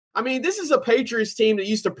I mean, this is a Patriots team that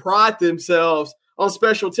used to pride themselves on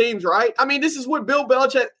special teams, right? I mean, this is what Bill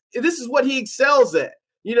Belichick, this is what he excels at.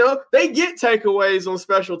 You know, they get takeaways on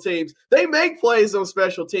special teams. They make plays on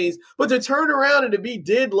special teams. But to turn around and to be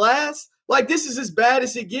dead last, like, this is as bad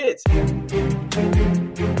as it gets.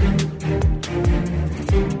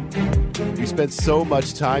 We spent so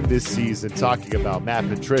much time this season talking about Matt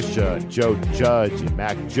Patricia, and Joe Judge, and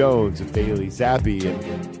Mac Jones, and Bailey Zappi,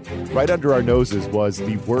 and right under our noses was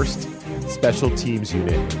the worst special teams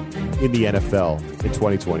unit in the NFL in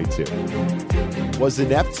 2022. Was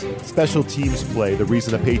inept special teams play the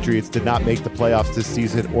reason the Patriots did not make the playoffs this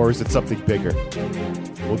season, or is it something bigger?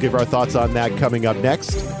 We'll give our thoughts on that coming up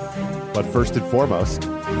next. But first and foremost,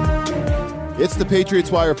 it's the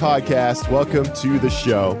Patriots Wire podcast. Welcome to the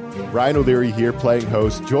show. Ryan O'Leary here, playing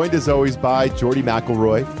host, joined as always by Jordy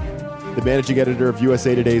McElroy, the managing editor of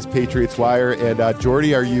USA Today's Patriots Wire. And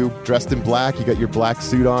Jordy, are you dressed in black? You got your black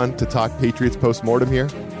suit on to talk Patriots postmortem here?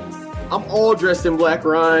 I'm all dressed in black,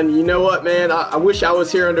 Ryan. You know what, man? I wish I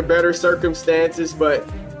was here under better circumstances, but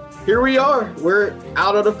here we are. We're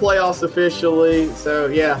out of the playoffs officially. So,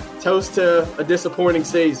 yeah, toast to a disappointing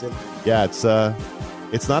season. Yeah, it's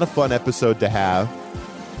not a fun episode to have,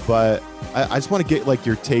 but I just want to get like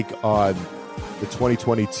your take on the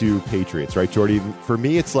 2022 Patriots, right, Jordy? For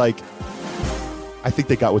me, it's like, I think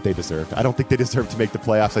they got what they deserved. I don't think they deserved to make the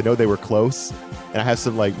playoffs. I know they were close, and I have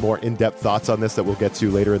some like more in-depth thoughts on this that we'll get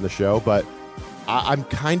to later in the show, but I'm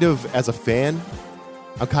kind of, as a fan,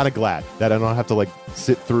 I'm kind of glad that I don't have to like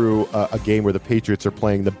sit through a game where the Patriots are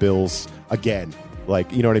playing the Bills again.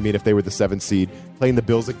 Like, you know what I mean? If they were the 7th seed, playing the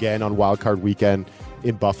Bills again on Wild Card Weekend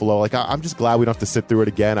in Buffalo. Like, I'm just glad we don't have to sit through it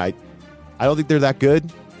again. I don't think they're that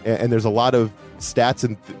good, and there's a lot of stats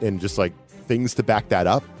and just like things to back that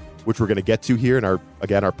up, which we're going to get to here in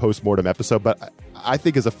our postmortem episode. But I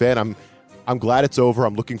think as a fan, I'm glad it's over.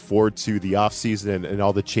 I'm looking forward to the offseason and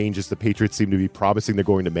all the changes the Patriots seem to be promising they're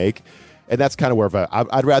going to make. And that's kind of where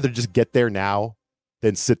I'd rather just get there now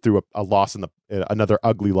than sit through a loss in another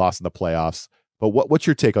ugly loss in the playoffs. But what's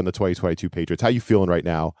your take on the 2022 Patriots? How you feeling right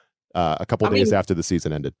now, a couple of days after the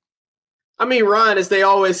season ended? I mean, Ryan, as they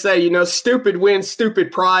always say, you know, stupid wins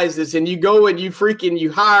stupid prizes, and you go and you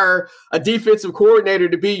hire a defensive coordinator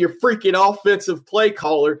to be your freaking offensive play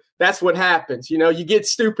caller. That's what happens. You know, you get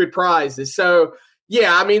stupid prizes. So,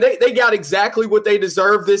 yeah, I mean, they got exactly what they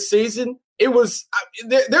deserved this season. It was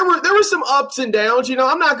there were some ups and downs. You know,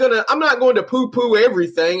 I'm not going to poo-poo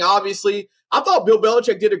everything. Obviously, I thought Bill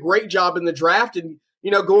Belichick did a great job in the draft, and you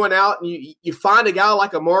know, going out and you find a guy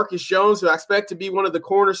like a Marcus Jones, who I expect to be one of the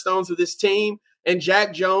cornerstones of this team, and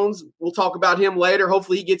Jack Jones, we'll talk about him later.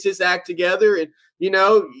 Hopefully he gets his act together. And, you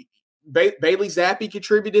know, Bailey Zappi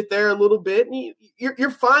contributed there a little bit. And you're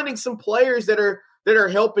finding some players that are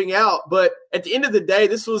helping out. But at the end of the day,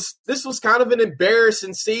 this was kind of an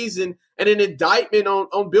embarrassing season and an indictment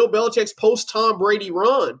on Bill Belichick's post-Tom Brady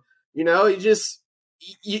run. You know,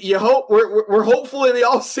 you hope we're hopeful in the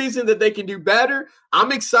offseason that they can do better.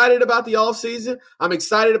 I'm excited about the offseason. I'm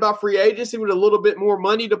excited about free agency with a little bit more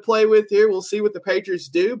money to play with here. We'll see what the Patriots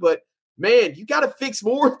do, but man, you got to fix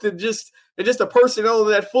more than just a personnel of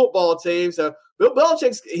that football team. So Bill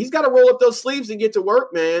Belichick, he's got to roll up those sleeves and get to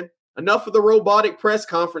work, man. Enough of the robotic press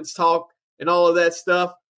conference talk and all of that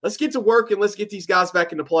stuff. Let's get to work and let's get these guys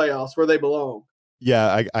back in the playoffs where they belong.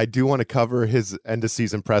 Yeah, I do want to cover his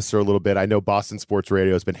end-of-season presser a little bit. I know Boston Sports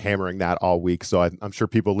Radio has been hammering that all week, so I'm sure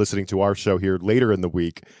people listening to our show here later in the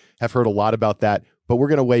week have heard a lot about that. But we're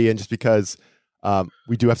going to weigh in just because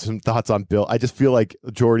we do have some thoughts on Bill. I just feel like,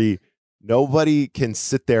 Jordy, nobody can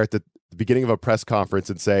sit there at the beginning of a press conference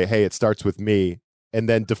and say, hey, it starts with me, and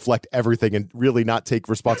then deflect everything and really not take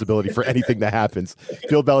responsibility for anything that happens.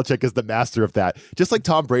 Bill Belichick is the master of that. Just like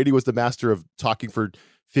Tom Brady was the master of talking for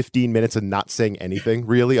 15 minutes and not saying anything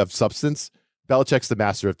really of substance. Belichick's the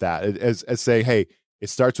master of that. As saying, hey, it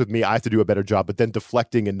starts with me. I have to do a better job, but then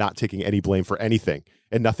deflecting and not taking any blame for anything,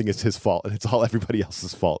 and nothing is his fault, and it's all everybody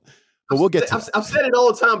else's fault. But we'll get to I've said it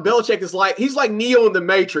all the time. Belichick is he's like Neo in the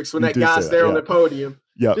Matrix when that guy's there on the podium.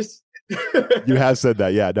 Yeah. You have said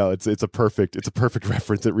that. Yeah, no, it's a perfect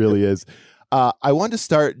reference. It really is. I wanted to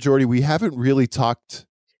start, Jordy. We haven't really talked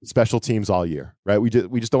special teams all year, right? We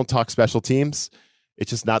just don't talk special teams. It's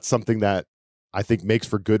just not something that I think makes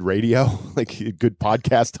for good radio, like a good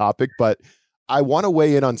podcast topic. But I want to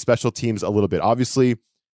weigh in on special teams a little bit. Obviously,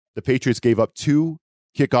 the Patriots gave up 2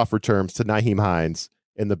 kickoff returns to Nyheim Hines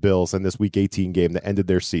and the Bills in this Week 18 game that ended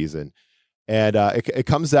their season. And it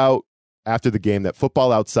comes out after the game that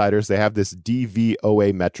Football Outsiders, they have this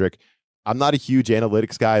DVOA metric. I'm not a huge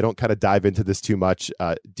analytics guy. I don't kind of dive into this too much.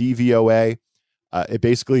 DVOA, It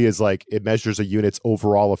basically is like it measures a unit's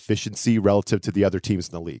overall efficiency relative to the other teams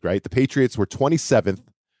in the league, right? The Patriots were 27th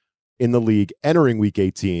in the league entering week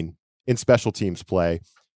 18 in special teams play,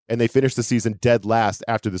 and they finished the season dead last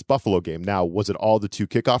after this Buffalo game. Now, was it all the 2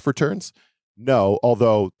 kickoff returns? No,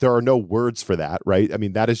 although there are no words for that, right? I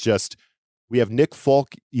mean, that is just, we have Nick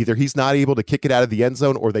Folk, either he's not able to kick it out of the end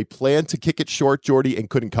zone or they planned to kick it short, Jordy, and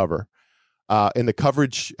couldn't cover. And the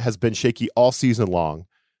coverage has been shaky all season long.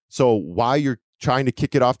 So why you're trying to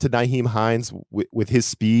kick it off to Nyheim Hines with his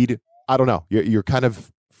speed, I don't know. You're kind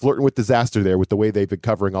of flirting with disaster there with the way they've been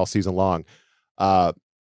covering all season long. But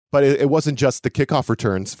it wasn't just the kickoff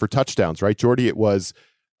returns for touchdowns, right, Jordy? It was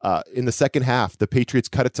in the second half, the Patriots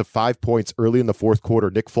cut it to 5 points early in the fourth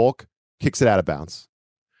quarter. Nick Folk kicks it out of bounds.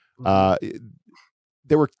 And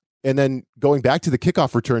then going back to the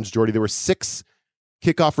kickoff returns, Jordy, there were 6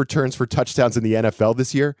 kickoff returns for touchdowns in the NFL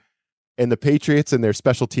this year. And the Patriots and their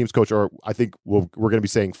special teams coach, or I think we're going to be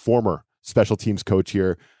saying former special teams coach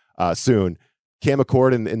here soon, Cam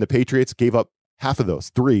McCord and the Patriots gave up half of those.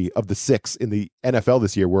 3 of the 6 in the NFL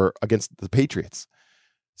this year were against the Patriots.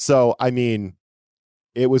 So, I mean,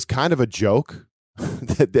 it was kind of a joke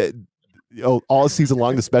that all season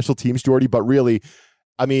long, the special teams, Jordy, but really,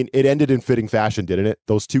 I mean, it ended in fitting fashion, didn't it?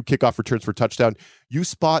 Those 2 kickoff returns for touchdown. You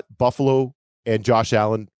spot Buffalo and Josh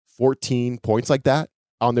Allen 14 points like that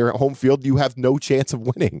on their home field, you have no chance of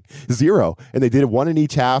winning. 0. And they did 1 in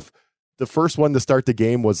each half. The first one to start the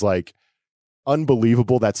game was like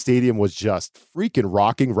unbelievable. That stadium was just freaking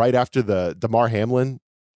rocking right after the Damar Hamlin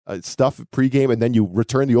stuff pregame, and then you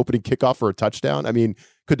return the opening kickoff for a touchdown. I mean,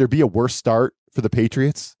 could there be a worse start for the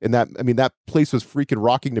Patriots? And that place was freaking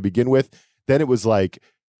rocking to begin with. Then it was like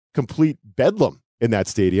complete bedlam in that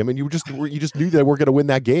stadium, and you just knew that we're going to win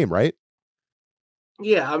that game, right?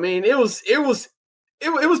 Yeah, I mean, it was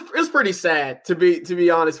pretty sad to be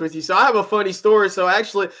honest with you. So I have a funny story. So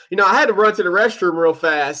actually, I had to run to the restroom real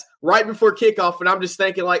fast right before kickoff, and I'm just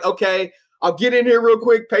thinking like, okay, I'll get in here real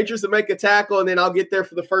quick, Patriots will make a tackle, and then I'll get there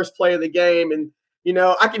for the first play of the game. And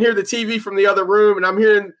I can hear the TV from the other room, and I'm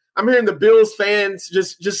hearing the Bills fans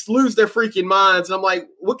just lose their freaking minds. And I'm like,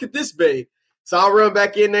 what could this be? So I'll run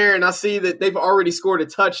back in there, and I see that they've already scored a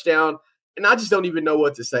touchdown, and I just don't even know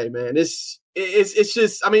what to say, man. It's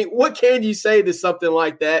just, I mean, what can you say to something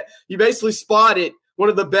like that? You basically spotted one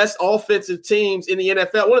of the best offensive teams in the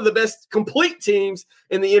NFL, one of the best complete teams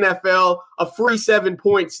in the NFL, a free 7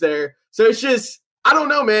 points there. So it's just, I don't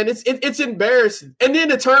know, man. It's embarrassing. And then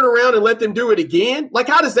to turn around and let them do it again, like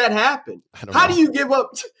how does that happen? How do you give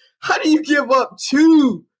up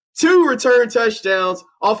two return touchdowns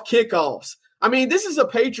off kickoffs? I mean, this is a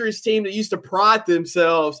Patriots team that used to pride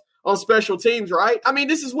themselves on special teams, right? I mean,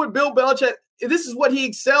 this is what Bill Belichick, this is what he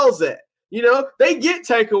excels at. They get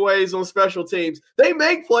takeaways on special teams. They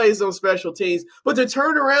make plays on special teams. But to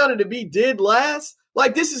turn around and to be dead last,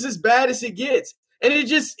 like this is as bad as it gets. And it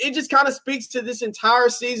just kind of speaks to this entire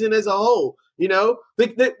season as a whole.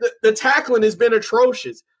 The tackling has been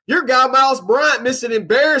atrocious. Your guy, Miles Bryant, missed an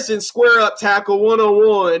embarrassing square-up tackle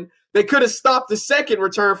one-on-one. They could have stopped the second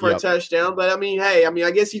return for a touchdown. But,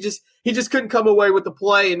 I guess he just couldn't come away with the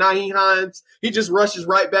play. And Nyheim Hines, he just rushes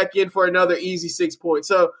right back in for another easy 6 points.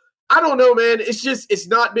 So, I don't know, man. It's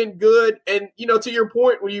not been good. And, to your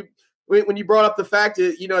point when you brought up the fact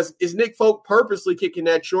that, is Nick Folk purposely kicking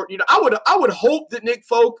that short? I would hope that Nick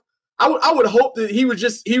Folk, I would hope that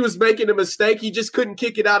he was making a mistake. He just couldn't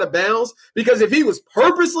kick it out of bounds, because if he was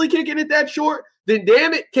purposely kicking it that short, then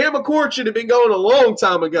damn it, Cam McCord should have been going a long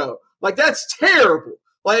time ago. Like, that's terrible.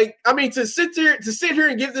 Like, I mean, to sit here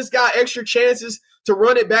and give this guy extra chances to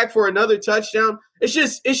run it back for another touchdown, it's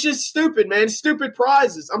just stupid, man. Stupid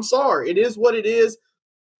prizes. I'm sorry. It is what it is.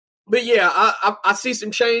 But yeah, I see some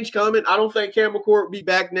change coming. I don't think Cam McCord will be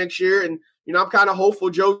back next year, and I'm kind of hopeful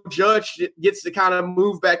Joe Judge gets to kind of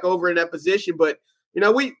move back over in that position. But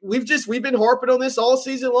we've been harping on this all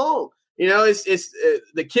season long. It's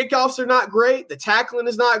the kickoffs are not great. The tackling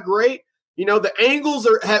is not great. The angles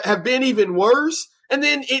have been even worse. And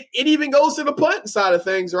then it even goes to the punting side of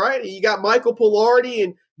things, right? You got Michael Pilardi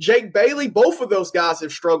and Jake Bailey. Both of those guys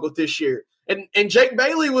have struggled this year. And Jake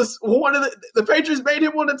Bailey was one of the Patriots made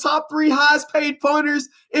him one of the top 3 highest paid punters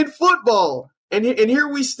in football. And here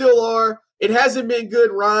we still are. It hasn't been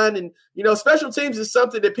good, Ryan. And, special teams is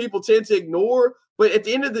something that people tend to ignore. But at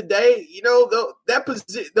the end of the day,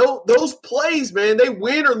 those plays, man, they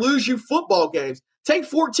win or lose you football games. Take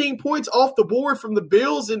 14 points off the board from the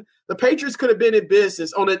Bills, and the Patriots could have been in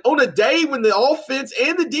business on a day when the offense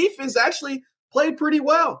and the defense actually played pretty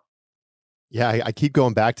well. Yeah, I keep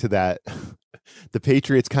going back to that. The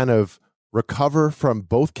Patriots kind of recover from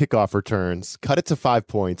both kickoff returns, cut it to 5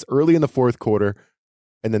 points early in the fourth quarter,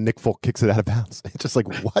 and then Nick Folk kicks it out of bounds. It's just like,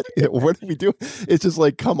 what? What did we do? It's just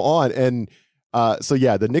like, come on. And so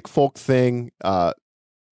yeah, the Nick Folk thing,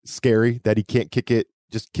 scary that he can't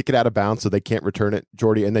just kick it out of bounds so they can't return it,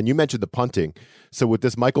 Jordy. And then you mentioned the punting. So with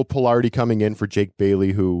this Michael Pilardi coming in for Jake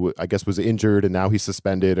Bailey, who I guess was injured and now he's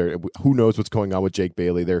suspended, or who knows what's going on with Jake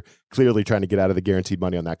Bailey. They're clearly trying to get out of the guaranteed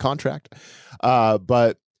money on that contract.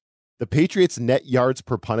 But the Patriots net yards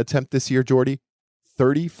per punt attempt this year, Jordy,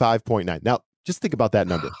 35.9. Now, just think about that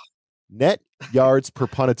number. Net yards per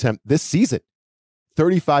punt attempt this season,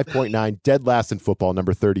 35.9, dead last in football,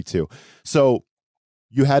 number 32. So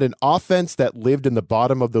you had an offense that lived in the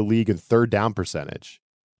bottom of the league in third down percentage,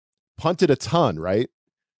 punted a ton, right?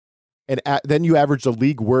 And then you averaged a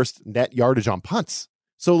league worst net yardage on punts.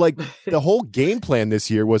 So like the whole game plan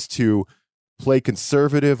this year was to play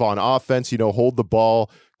conservative on offense, hold the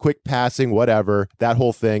ball, quick passing, whatever, that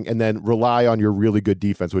whole thing, and then rely on your really good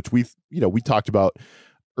defense, which we talked about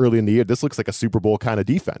early in the year. This looks like a Super Bowl kind of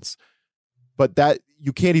defense. But that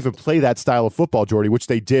you can't even play that style of football, Jordy, which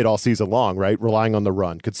they did all season long, right? Relying on the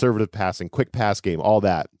run, conservative passing, quick pass game, all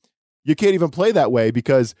that. You can't even play that way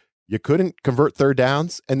because you couldn't convert third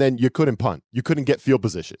downs and then you couldn't punt. You couldn't get field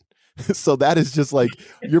position. So that is just like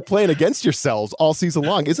you're playing against yourselves all season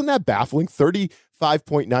long. Isn't that baffling?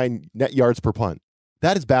 35.9 net yards per punt.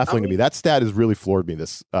 That is baffling to me. That stat has really floored me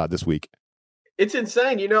this week. It's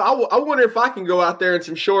insane. I wonder if I can go out there in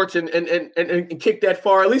some shorts and kick that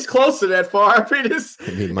far, at least close to that far. I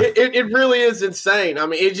mean, it really is insane. I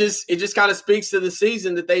mean, it just kind of speaks to the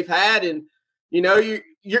season that they've had. And,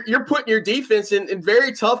 you're putting your defense in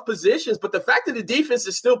very tough positions. But the fact that the defense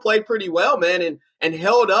has still played pretty well, man, and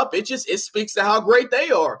held up, it speaks to how great they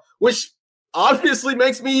are, which obviously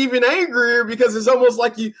makes me even angrier because it's almost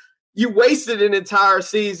like you wasted an entire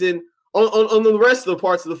season on the rest of the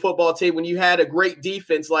parts of the football team when you had a great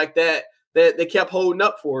defense like that they kept holding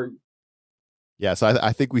up for you. Yeah, so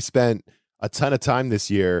I think we spent a ton of time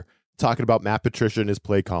this year talking about Matt Patricia and his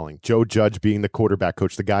play calling, Joe Judge being the quarterback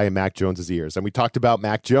coach, the guy in Mac Jones's ears. And we talked about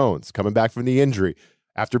Mac Jones coming back from the injury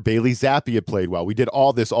after Bailey Zappi had played well. We did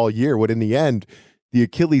all this all year when in the end, the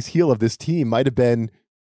Achilles heel of this team might have been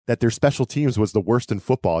that their special teams was the worst in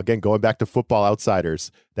football. Again, going back to Football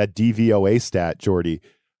Outsiders, that DVOA stat, Jordy,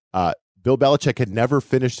 Bill Belichick had never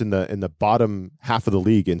finished in the bottom half of the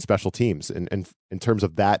league in special teams and in terms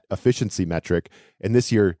of that efficiency metric. And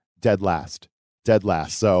this year, dead last.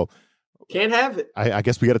 So can't have it. I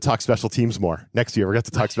guess we got to talk special teams more next year. We got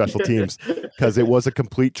to talk special teams because it was a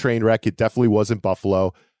complete train wreck. It definitely wasn't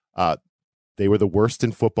Buffalo. They were the worst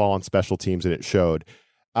in football on special teams, and it showed.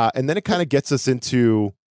 And then it kind of gets us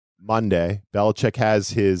into Monday. Belichick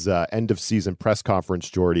has his end of season press conference,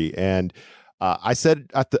 Jordy, and I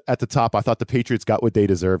said at the top, I thought the Patriots got what they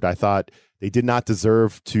deserved. I thought they did not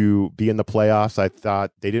deserve to be in the playoffs. I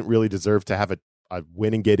thought they didn't really deserve to have a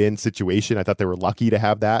win and get in situation. I thought they were lucky to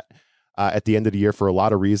have that at the end of the year for a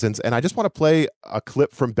lot of reasons. And I just want to play a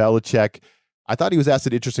clip from Belichick. I thought he was asked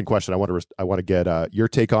an interesting question. I want to get your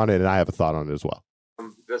take on it, and I have a thought on it as well.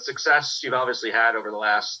 The success you've obviously had over the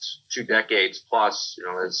last 2 decades plus,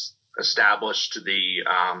 has established the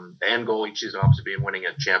end goal each season obviously being winning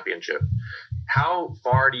a championship. How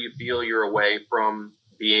far do you feel you're away from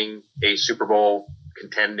being a Super Bowl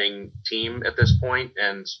contending team at this point,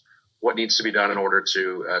 and what needs to be done in order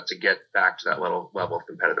to get back to that level of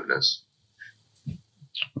competitiveness?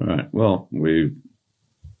 All right. Well, we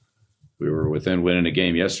were within winning a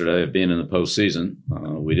game yesterday of being in the postseason.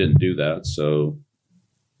 We didn't do that, so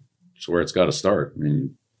it's where it's got to start. I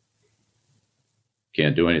mean,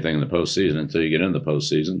 can't do anything in the postseason until you get in the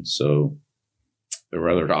postseason. So there were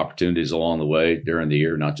other opportunities along the way during the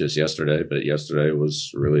year, not just yesterday, but yesterday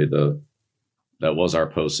was really that was our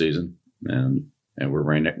postseason, and we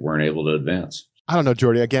weren't able to advance. I don't know,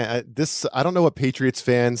 Jordy. Again, I don't know what Patriots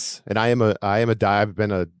fans, and I've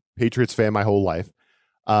been a Patriots fan my whole life.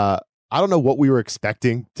 I don't know what we were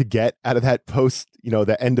expecting to get out of that post,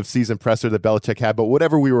 the end of season presser that Belichick had, but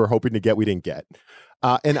whatever we were hoping to get, we didn't get.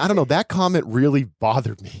 And I don't know, that comment really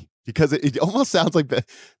bothered me because it almost sounds like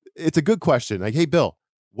it's a good question. Like, hey, Bill,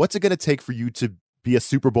 what's it going to take for you to be a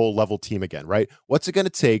Super Bowl level team again, right? What's it going to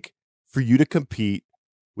take for you to compete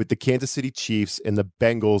with the Kansas City Chiefs and the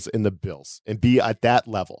Bengals and the Bills and be at that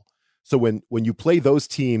level? So when you play those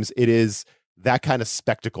teams, it is that kind of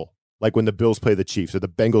spectacle, like when the Bills play the Chiefs or the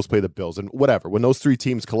Bengals play the Bills and whatever. When those 3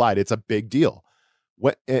 teams collide, it's a big deal.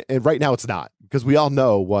 And right now it's not, because we all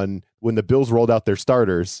know when the Bills rolled out their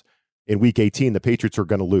starters in week 18, the Patriots were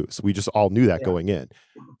going to lose. We just all knew that going in.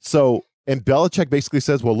 So, and Belichick basically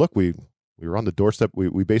says, well, look, we were on the doorstep.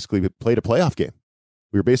 We basically played a playoff game.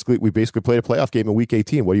 We basically played a playoff game in week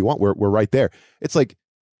 18. What do you want? We're right there. It's like,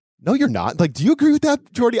 No, you're not. Like, do you agree with that,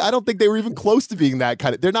 Jordy? I don't think they were even close to being that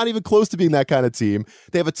kind of. They're not even close to being that kind of team.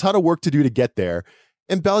 They have a ton of work to do to get there.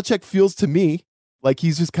 And Belichick feels to me like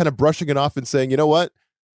he's just kind of brushing it off and saying, you know what,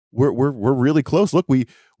 we're really close. Look, we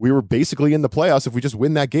were basically in the playoffs. If we just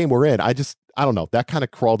win that game, we're in. I don't know. That kind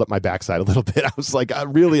of crawled up my backside a little bit. I was like,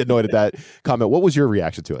 I'm really annoyed at that comment. What was your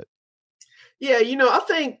reaction to it? Yeah, I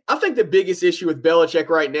think the biggest issue with Belichick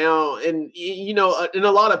right now, and and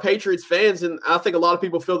a lot of Patriots fans, and I think a lot of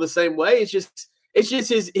people feel the same way. It's just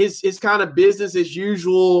his kind of business as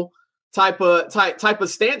usual type of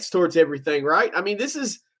stance towards everything, right? I mean, this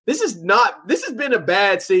has been a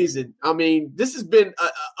bad season. I mean, this has been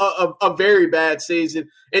a very bad season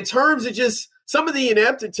in terms of just some of the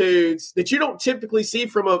ineptitudes that you don't typically see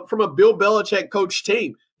from a Bill Belichick coach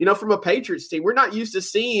team. From a Patriots team, we're not used to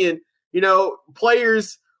seeing.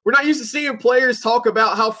 Players, we're not used to seeing players talk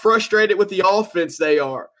about how frustrated with the offense they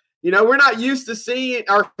are. We're not used to seeing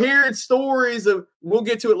or hearing stories of, we'll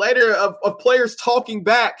get to it later, of players talking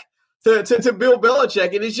back to Bill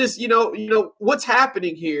Belichick. And it's just, what's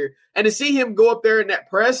happening here. And to see him go up there in that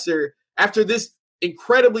presser after this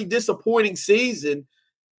incredibly disappointing season,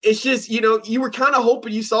 it's just, you were kind of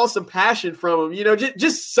hoping you saw some passion from him,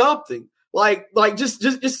 just something. Like just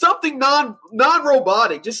something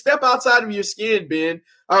non-robotic. Just step outside of your skin, Ben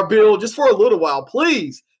or Bill, just for a little while,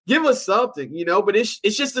 please. Give us something, But it's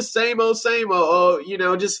just the same old. It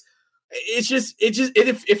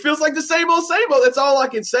feels like the same old. That's all I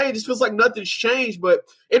can say. It just feels like nothing's changed. But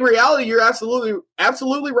in reality, you're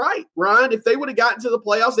absolutely right, Ryan. If they would have gotten to the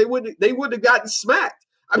playoffs, they would have gotten smacked.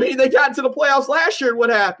 I mean, they got into the playoffs last year, and what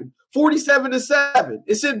happened? 47-7.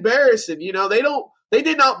 It's embarrassing. They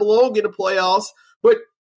did not belong in the playoffs, but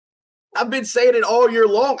I've been saying it all year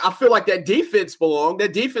long. I feel like that defense belonged.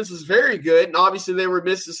 That defense was very good, and obviously they were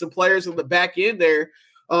missing some players on the back end there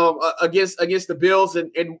against the Bills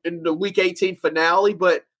in the Week 18 finale.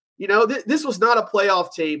 But, this was not a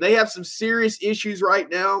playoff team. They have some serious issues right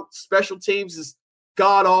now. Special teams is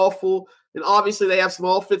god-awful, and obviously they have some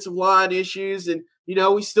offensive line issues, and,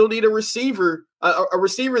 we still need a receiver. A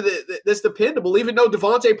receiver that's dependable, even though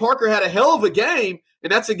Devontae Parker had a hell of a game,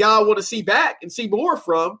 and that's a guy I want to see back and see more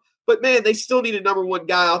from. But, man, they still need a number one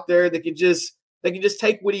guy out there that can just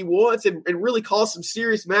take what he wants and really cause some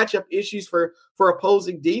serious matchup issues for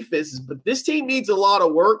opposing defenses. But this team needs a lot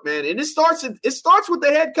of work, man. And it starts with the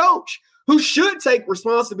head coach, who should take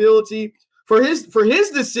responsibility for his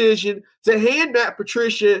decision to hand Matt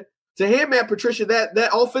Patricia that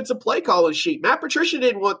offensive play calling sheet. Matt Patricia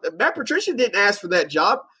didn't ask for that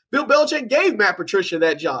job. Bill Belichick gave Matt Patricia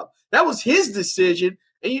that job. That was his decision.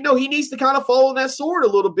 And, he needs to kind of follow that sword a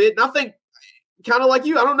little bit. And I think, kind of like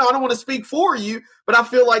you, I don't know, I don't want to speak for you, but I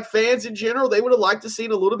feel like fans in general, they would have liked to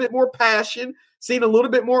seen a little bit more passion, seen a little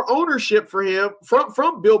bit more ownership for him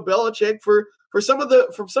from Bill Belichick for some of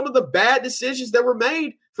the bad decisions that were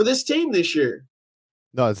made for this team this year.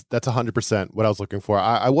 No, that's 100% what I was looking for.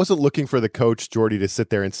 I wasn't looking for the coach, Jordy, to sit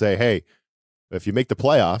there and say, hey, if you make the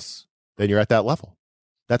playoffs, then you're at that level.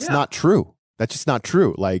 That's not true. That's just not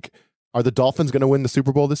true. Like, are the Dolphins going to win the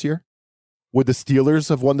Super Bowl this year? Would the Steelers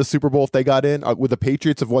have won the Super Bowl if they got in? Would the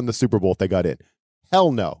Patriots have won the Super Bowl if they got in?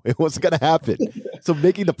 Hell no. It wasn't going to happen. So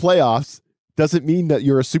making the playoffs doesn't mean that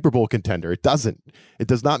you're a Super Bowl contender. It doesn't. It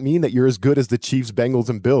does not mean that you're as good as the Chiefs, Bengals,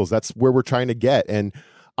 and Bills. That's where we're trying to get. And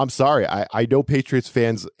I'm sorry. I know Patriots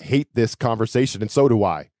fans hate this conversation, and so do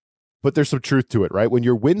I. But there's some truth to it, right? When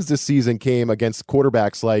your wins this season came against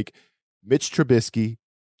quarterbacks like Mitch Trubisky,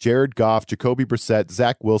 Jared Goff, Jacoby Brissett,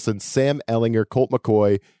 Zach Wilson, Sam Ellinger, Colt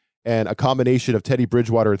McCoy, and a combination of Teddy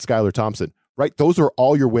Bridgewater and Skylar Thompson, right? Those are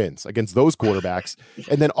all your wins against those quarterbacks.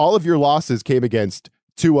 And then all of your losses came against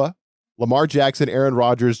Tua, Lamar Jackson, Aaron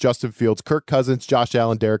Rodgers, Justin Fields, Kirk Cousins, Josh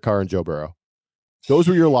Allen, Derek Carr, and Joe Burrow. Those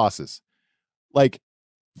were your losses. Like,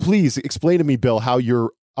 please explain to me, Bill, how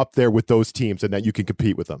you're up there with those teams and that you can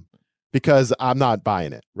compete with them, because I'm not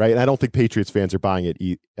buying it, right? And I don't think Patriots fans are buying it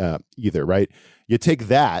either, right? You take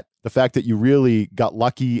that, the fact that you really got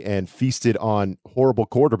lucky and feasted on horrible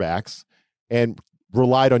quarterbacks and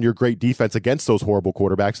relied on your great defense against those horrible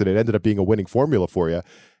quarterbacks, and it ended up being a winning formula for you.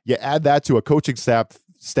 You add that to a coaching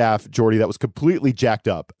staff, Jordy, that was completely jacked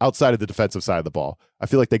up outside of the defensive side of the ball. I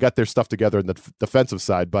feel like they got their stuff together in the defensive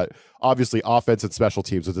side, but obviously offense and special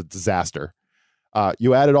teams was a disaster.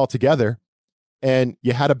 You add it all together, and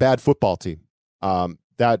you had a bad football team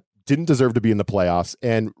that didn't deserve to be in the playoffs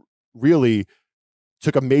and really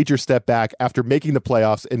took a major step back after making the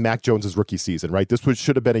playoffs in Mac Jones's rookie season, right? This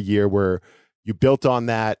should have been a year where you built on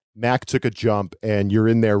that. Mac took a jump, and you're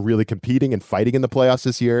in there really competing and fighting in the playoffs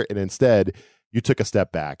this year, and instead you took a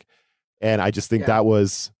step back. And I just think that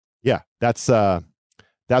was, that's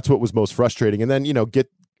that's what was most frustrating. And then,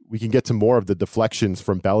 we can get to more of the deflections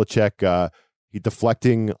from Belichick. He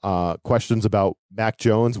deflecting questions about Mac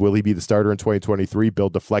Jones. Will he be the starter in 2023? Bill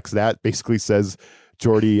deflects that. Basically says,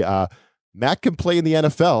 Jordy, Mac can play in the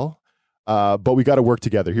NFL, but we got to work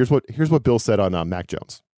together. Here's what Bill said on Mac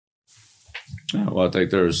Jones. Well, I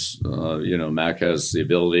think there's, Mac has the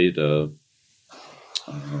ability to,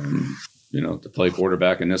 to play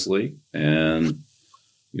quarterback in this league. And,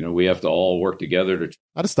 we have to all work together to.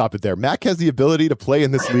 I'll just stop it there. Mac has the ability to play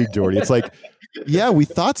in this league, Jordy. It's like, yeah, we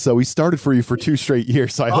thought so. He started for you for 2 straight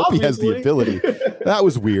years. So I hope he has the ability. That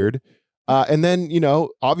was weird. And then,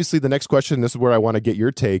 obviously the next question, this is where I want to get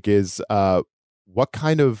your take, is what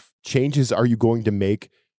kind of changes are you going to make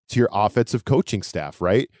to your offensive coaching staff,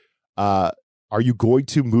 right? Are you going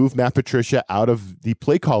to move Matt Patricia out of the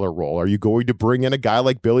play caller role? Are you going to bring in a guy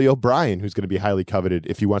like Billy O'Brien, who's going to be highly coveted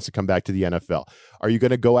if he wants to come back to the NFL? Are you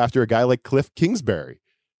going to go after a guy like Cliff Kingsbury,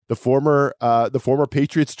 the former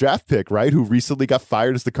Patriots draft pick, right, who recently got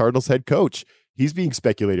fired as the Cardinals head coach? He's being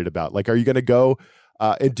speculated about. Like, are you going to go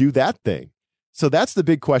and do that thing? So that's the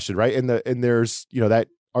big question, right? And there's, that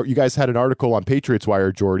you guys had an article on Patriots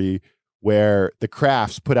Wire, Jordy, where the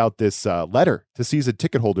Crafts put out this letter to season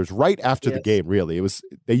ticket holders right after the game. Really,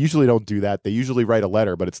 they usually don't do that. They usually write a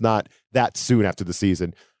letter, but it's not that soon after the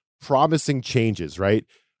season, promising changes. Right?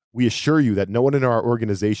 We assure you that no one in our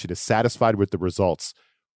organization is satisfied with the results.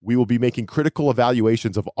 We will be making critical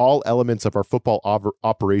evaluations of all elements of our football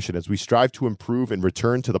operation as we strive to improve and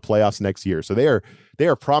return to the playoffs next year. So they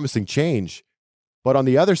are promising change. But on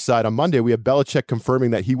the other side, on Monday, we have Belichick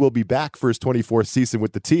confirming that he will be back for his 24th season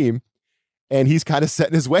with the team. And he's kind of set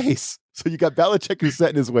in his ways. So you got Belichick who's set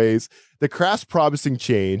in his ways. The Crafts promising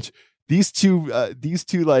change. These two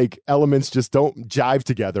like elements just don't jive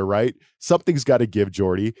together, right? Something's got to give,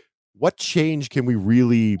 Jordy. What change can we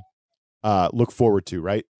really look forward to,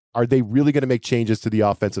 right? Are they really going to make changes to the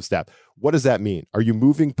offensive staff? What does that mean? Are you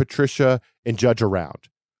moving Patricia and Judge around?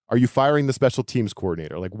 Are you firing the special teams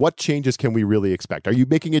coordinator? Like, what changes can we really expect? Are you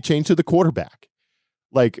making a change to the quarterback?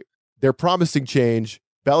 Like, they're promising change.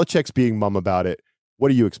 Belichick's being mum about it.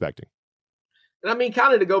 What are you expecting? And I mean,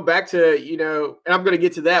 kind of to go back to, and I'm going to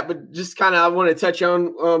get to that, but just kind of I want to touch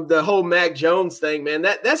on the whole Mac Jones thing, man.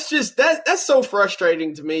 That's so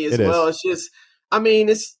frustrating to me as well. It's just, I mean,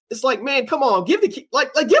 it's like, man, come on, give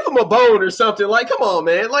him a bone or something. Like, come on,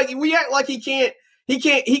 man. Like, we act like he can't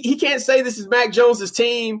say this is Mac Jones's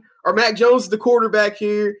team or Mac Jones is the quarterback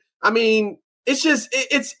here. I mean, it's just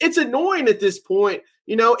it's annoying at this point.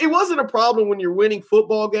 It wasn't a problem when you're winning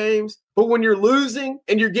football games, but when you're losing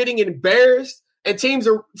and you're getting embarrassed and teams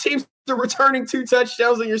are returning 2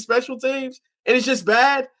 touchdowns on your special teams and it's just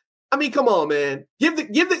bad. I mean, come on, man. Give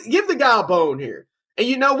the guy a bone here.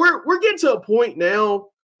 And we're getting to a point now.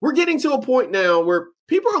 We're getting to a point now where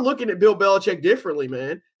people are looking at Bill Belichick differently,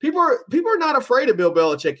 man. People are not afraid of Bill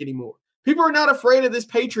Belichick anymore. People are not afraid of this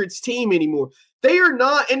Patriots team anymore. They are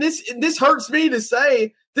not, and this hurts me to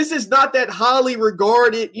say, this is not that highly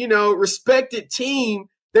regarded, respected team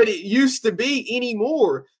that it used to be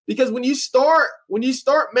anymore. Because when you start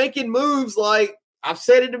making moves, like I've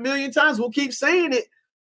said it a million times, we'll keep saying it,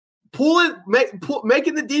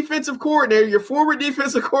 making the defensive coordinator, your former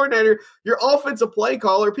defensive coordinator, your offensive play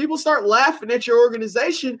caller, people start laughing at your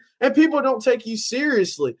organization and people don't take you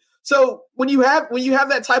seriously. So when you have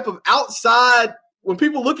that type of outside, when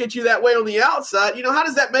people look at you that way on the outside, how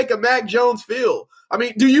does that make a Mac Jones feel? I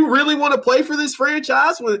mean, do you really want to play for this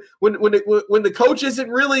franchise when the coach isn't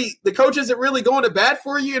really going to bat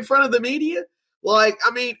for you in front of the media? Like,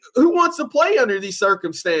 I mean, who wants to play under these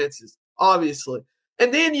circumstances? Obviously.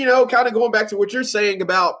 And then, kind of going back to what you're saying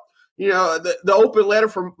about, the open letter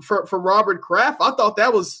from Robert Kraft, I thought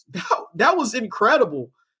that was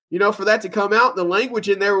incredible. For that to come out, the language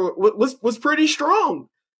in there was pretty strong.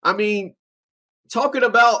 I mean, talking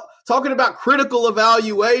about critical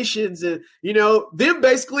evaluations and, them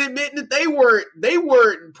basically admitting that they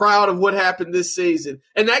weren't proud of what happened this season.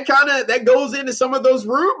 And that goes into some of those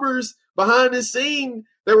rumors behind the scene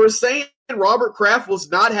that were saying Robert Kraft was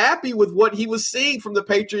not happy with what he was seeing from the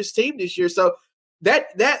Patriots team this year. So that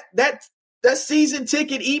season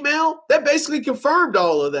ticket email, that basically confirmed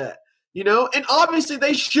all of that. And obviously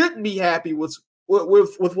they shouldn't be happy with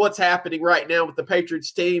what's happening right now with the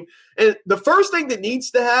Patriots team. And the first thing that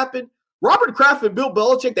needs to happen, Robert Kraft and Bill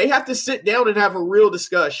Belichick, they have to sit down and have a real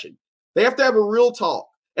discussion. They have to have a real talk.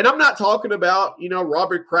 And I'm not talking about,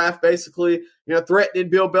 Robert Kraft basically, threatening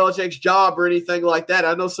Bill Belichick's job or anything like that.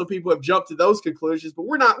 I know some people have jumped to those conclusions, but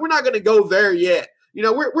we're not going to go there yet.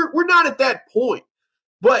 We're not at that point.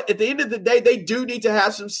 But at the end of the day, they do need to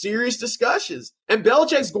have some serious discussions. And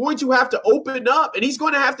Belichick's going to have to open up, and he's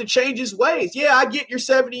going to have to change his ways. Yeah, I get you're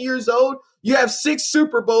 70 years old. You have 6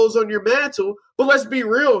 Super Bowls on your mantle, but let's be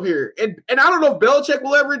real here. And I don't know if Belichick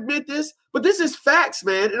will ever admit this, but this is facts,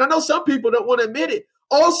 man. And I know some people don't want to admit it.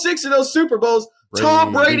 All 6 of those Super Bowls,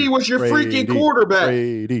 Tom Brady was your freaking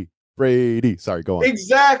quarterback. Brady. Sorry, go on.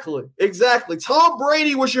 Exactly. Tom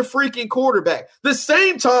Brady was your freaking quarterback. The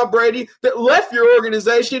same Tom Brady that left your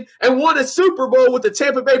organization and won a Super Bowl with the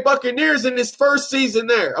Tampa Bay Buccaneers in his first season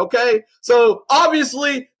there, okay? So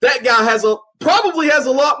obviously that guy probably has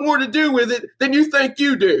a lot more to do with it than you think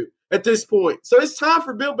you do at this point. So it's time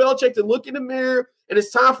for Bill Belichick to look in the mirror, and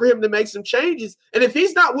it's time for him to make some changes. And if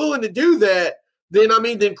he's not willing to do that, then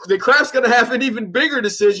Kraft's going to have an even bigger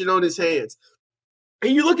decision on his hands.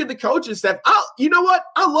 And you look at the coaching staff. You know what?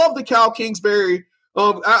 I love the the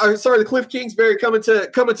Cliff Kingsbury coming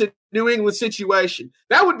to New England situation.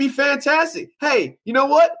 That would be fantastic. Hey, you know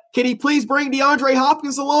what? Can he please bring DeAndre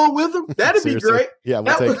Hopkins along with him? That'd be great. Yeah,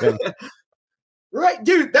 we'll take him. Right,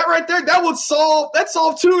 dude. That right there, that would solve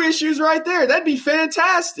 2 issues right there. That'd be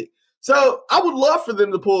fantastic. So I would love for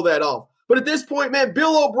them to pull that off. But at this point, man,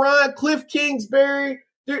 Bill O'Brien, Cliff Kingsbury.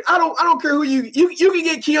 Dude, I don't care who you can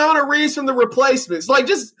get Keanu Reeves from the replacements. Like,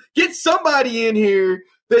 just get somebody in here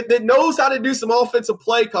that knows how to do some offensive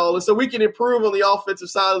play calling so we can improve on the offensive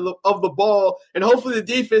side of the ball, and hopefully the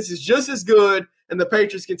defense is just as good and the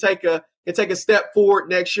Patriots can take a step forward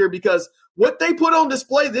next year, because what they put on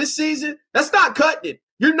display this season, that's not cutting it.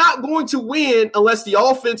 You're not going to win unless the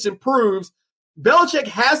offense improves. Belichick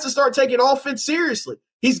has to start taking offense seriously.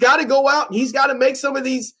 He's got to go out and he's got to make some of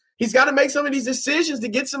these decisions to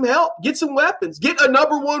get some help, get some weapons, get a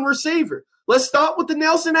number 1 receiver. Let's start with the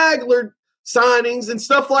Nelson Aguilar signings and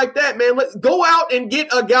stuff like that, man. Let's go out and get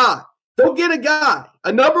a guy. Go get a guy,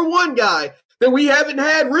 a number 1 guy that we haven't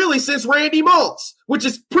had really since Randy Moss, which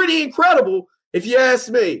is pretty incredible if you ask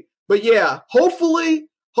me. But yeah, hopefully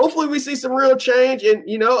we see some real change. And,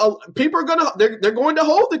 people are they're going to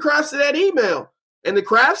hold the Krafts to that email. And the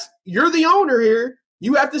Krafts, you're the owner here.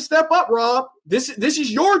 You have to step up, Rob. This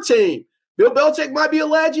is your team. Bill Belichick might be a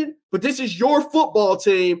legend, but this is your football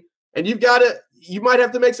team, and you might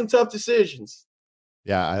have to make some tough decisions.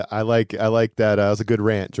 Yeah, I like that. That was a good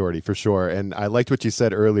rant, Jordy, for sure. And I liked what you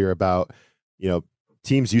said earlier about,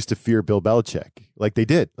 teams used to fear Bill Belichick, like they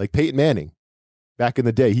did, like Peyton Manning back in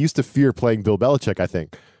the day. He used to fear playing Bill Belichick, I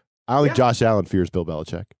think. I don't think Josh Allen fears Bill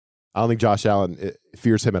Belichick. I don't think Josh Allen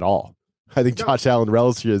fears him at all. I think Josh Allen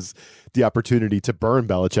relishes the opportunity to burn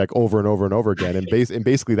Belichick over and over and over again. And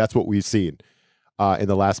basically that's what we've seen in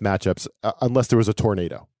the last matchups, unless there was a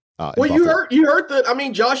tornado. Well, you heard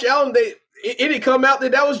Josh Allen, it had come out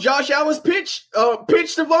that was Josh Allen's pitch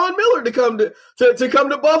to Von Miller to come to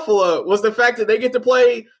Buffalo, was the fact that they get to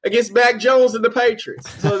play against Mac Jones and the Patriots.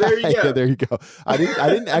 So there you go. Yeah, there you go. I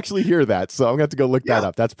didn't actually hear that, so I'm gonna have to go look that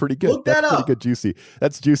up. That's pretty good. That's pretty good, juicy.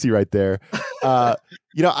 That's juicy right there.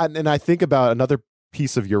 And I think about another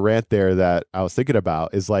piece of your rant there that I was thinking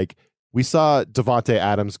about is, like, we saw Davante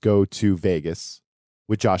Adams go to Vegas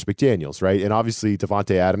with Josh McDaniels, right? And obviously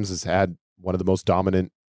Davante Adams has had one of the most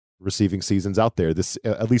dominant receiving seasons out there, this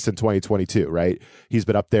at least in 2022, right? He's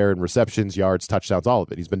been up there in receptions, yards, touchdowns, all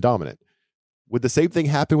of it. He's been dominant. Would the same thing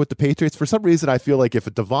happen with the Patriots? For some reason, I feel like if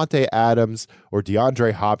a Davante Adams or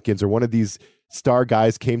DeAndre Hopkins or one of these star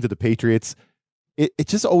guys came to the Patriots, it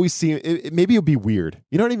just always seemed, maybe it would be weird.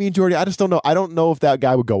 You know what I mean, Jordy? I just don't know. I don't know if that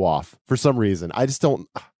guy would go off for some reason. I just don't.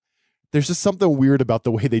 There's just something weird about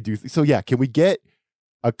the way they do things. So yeah, can we get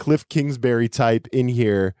a Cliff Kingsbury type in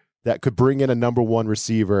here that could bring in a number 1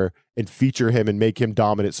 receiver and feature him and make him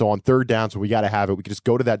dominant? So on third downs, when we got to have it, we could just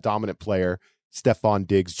go to that dominant player, Stephon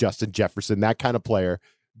Diggs, Justin Jefferson, that kind of player,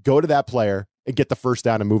 go to that player and get the first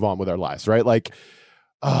down and move on with our lives, right? Like,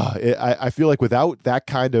 I feel like without that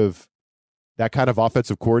kind of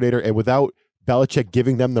offensive coordinator and without Belichick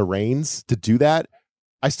giving them the reins to do that,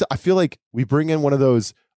 I feel like we bring in one of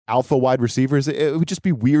those alpha wide receivers. It would just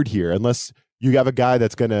be weird here unless you have a guy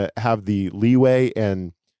that's going to have the leeway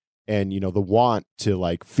and the want to,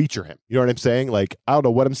 like, feature him. You know what I'm saying? Like, I don't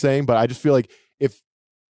know what I'm saying, but I just feel like if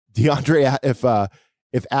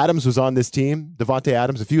Adams was on this team, Davante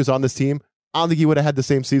Adams, if he was on this team, I don't think he would have had the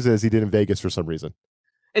same season as he did in Vegas for some reason.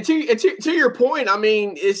 And to your point, I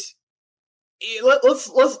mean,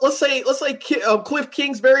 let's say Cliff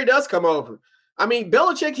Kingsbury does come over. I mean,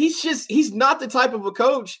 Belichick, he's not the type of a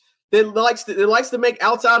coach that likes to make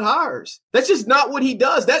outside hires. That's just not what he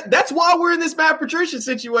does. That's why we're in this Matt Patricia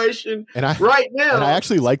situation right now. And I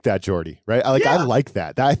actually like that, Jordy, right? I like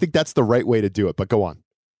that. I think that's the right way to do it, but go on.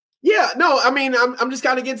 Yeah, no, I mean, I'm just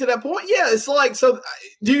kind of getting to that point. Yeah, it's like, so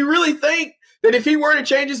do you really think that if he were to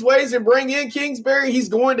change his ways and bring in Kingsbury, he's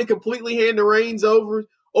going to completely hand the reins over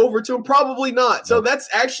to him? Probably not. So that's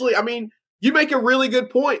actually, I mean, you make a really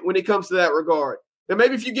good point when it comes to that regard. Now,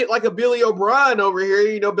 maybe if you get like a Billy O'Brien over here,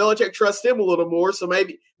 you know, Belichick trusts him a little more. So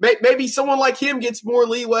maybe someone like him gets more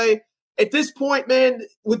leeway. At this point, man,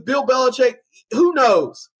 with Bill Belichick, who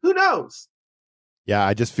knows? Who knows? Yeah,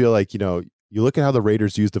 I just feel like, you know, you look at how the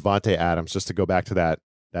Raiders use Devontae Adams, just to go back to that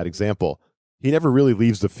example. He never really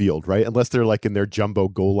leaves the field, right? Unless they're like in their jumbo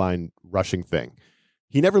goal line rushing thing.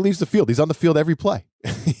 He never leaves the field. He's on the field every play.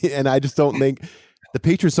 And I just don't think the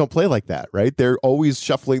Patriots don't play like that, right? They're always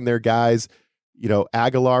shuffling their guys. You know,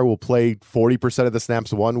 Aguilar will play 40% of the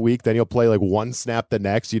snaps one week, then he'll play like one snap the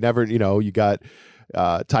next. You never, you know, you got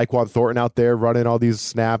Tyquan Thornton out there running all these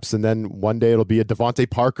snaps, and then one day it'll be a Devontae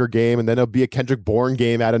Parker game, and then it'll be a Kendrick Bourne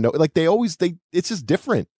game out of nowhere. Like it's just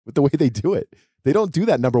different with the way they do it. They don't do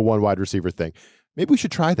that number one wide receiver thing. Maybe we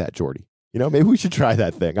should try that, Jordy. You know, maybe we should try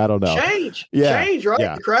that thing. I don't know. Change, right?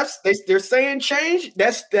 Yeah. The Crafts, they're saying change.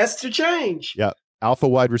 That's the change. Yeah, alpha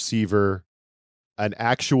wide receiver, an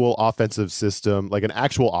actual offensive system, like an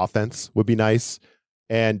actual offense would be nice,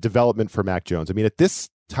 and development for Mac Jones. I mean, at this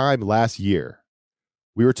time last year,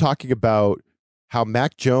 we were talking about how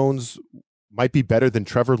Mac Jones might be better than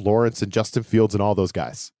Trevor Lawrence and Justin Fields and all those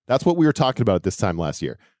guys. That's what we were talking about at this time last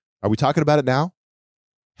year. Are we talking about it now?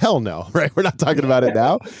 Hell no, right? We're not talking about it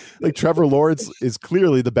now. Like, Trevor Lawrence is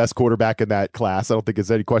clearly the best quarterback in that class. I don't think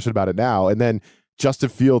there's any question about it now. And then Justin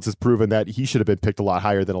Fields has proven that he should have been picked a lot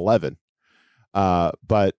higher than 11.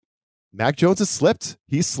 But Mac Jones has slipped.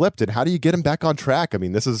 He's slipped. And how do you get him back on track? I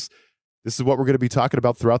mean, this is what we're going to be talking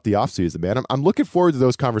about throughout the offseason, man. I'm looking forward to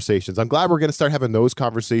those conversations. I'm glad we're going to start having those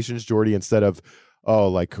conversations, Jordy, instead of,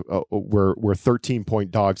 we're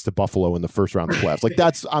 13-point dogs to Buffalo in the first round of the playoffs. Like,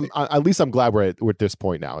 at least I'm glad we're at this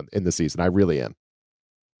point now in the season. I really am.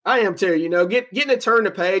 I am too. You know, getting to turn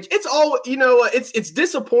the page. It's all, you know, it's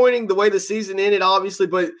disappointing the way the season ended, obviously,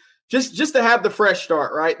 but just to have the fresh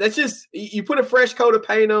start, right? That's just, you put a fresh coat of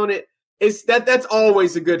paint on it. That's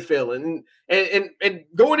always a good feeling. And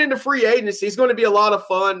going into free agency is going to be a lot of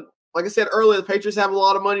fun. Like I said earlier, the Patriots have a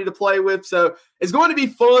lot of money to play with. So it's going to be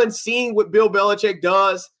fun seeing what Bill Belichick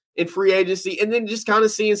does in free agency, and then just kind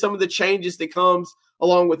of seeing some of the changes that comes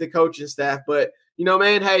along with the coaching staff. But, you know,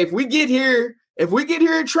 man, hey, if we get here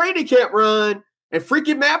in training camp run and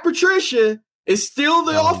freaking Matt Patricia is still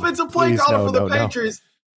the offensive play caller for the Patriots,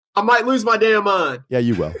 I might lose my damn mind. Yeah,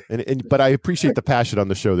 you will. But I appreciate the passion on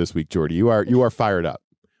the show this week, Jordy. You are fired up,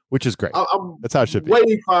 which is great. That's how it should be.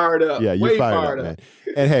 Way fired up. Yeah, you're fired up, man.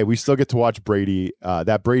 And hey, we still get to watch Brady.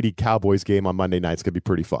 That Brady Cowboys game on Monday night's gonna be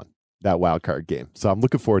pretty fun. That wild card game. So I'm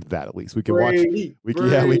looking forward to that. At least we can watch. We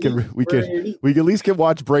can at least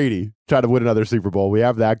watch Brady try to win another Super Bowl. We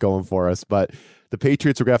have that going for us. But the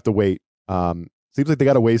Patriots are gonna have to wait. Seems like they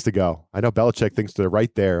got a ways to go. I know Belichick thinks they're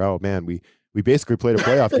right there. Oh man, we basically played a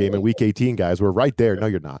playoff game in Week 18, guys. We're right there. No,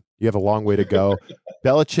 you're not. You have a long way to go.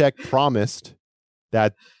 Belichick promised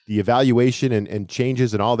that the evaluation and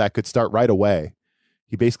changes and all that could start right away.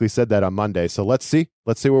 He basically said that on Monday. So let's see.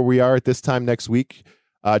 Let's see where we are at this time next week.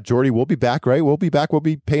 Jordy, we'll be back, right? We'll be back. We'll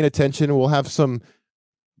be paying attention. We'll have some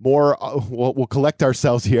more. We'll collect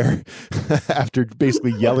ourselves here after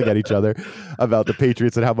basically yelling at each other about the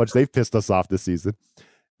Patriots and how much they've pissed us off this season.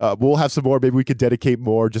 We'll have some more. Maybe we could dedicate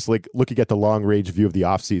more, just like looking at the long range view of the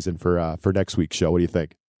offseason for next week's show. What do you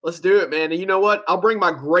think? Let's do it, man. And you know what? I'll bring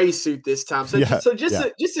my gray suit this time. So,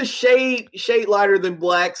 just a shade lighter than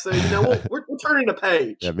black. So, you know, we're turning the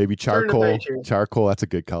page. Yeah, maybe charcoal. Charcoal. That's a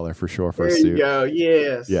good color for sure for a suit. There you go.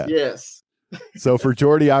 Yes. Yeah. Yes. So for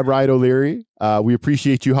Jordy, I'm Ryan O'Leary. We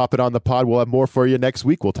appreciate you hopping on the pod. We'll have more for you next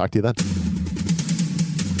week. We'll talk to you then.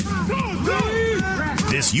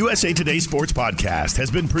 This USA Today Sports Podcast has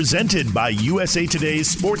been presented by USA Today's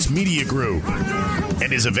Sports Media Group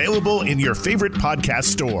and is available in your favorite podcast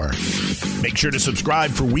store. Make sure to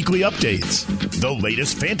subscribe for weekly updates, the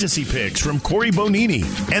latest fantasy picks from Corey Bonini,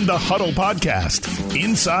 and the Huddle Podcast,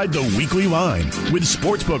 Inside the Weekly Line, with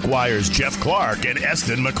Sportsbook Wire's Jeff Clark and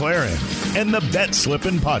Eston McLaren, and the Bet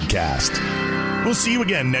Slippin' Podcast. We'll see you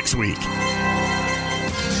again next week.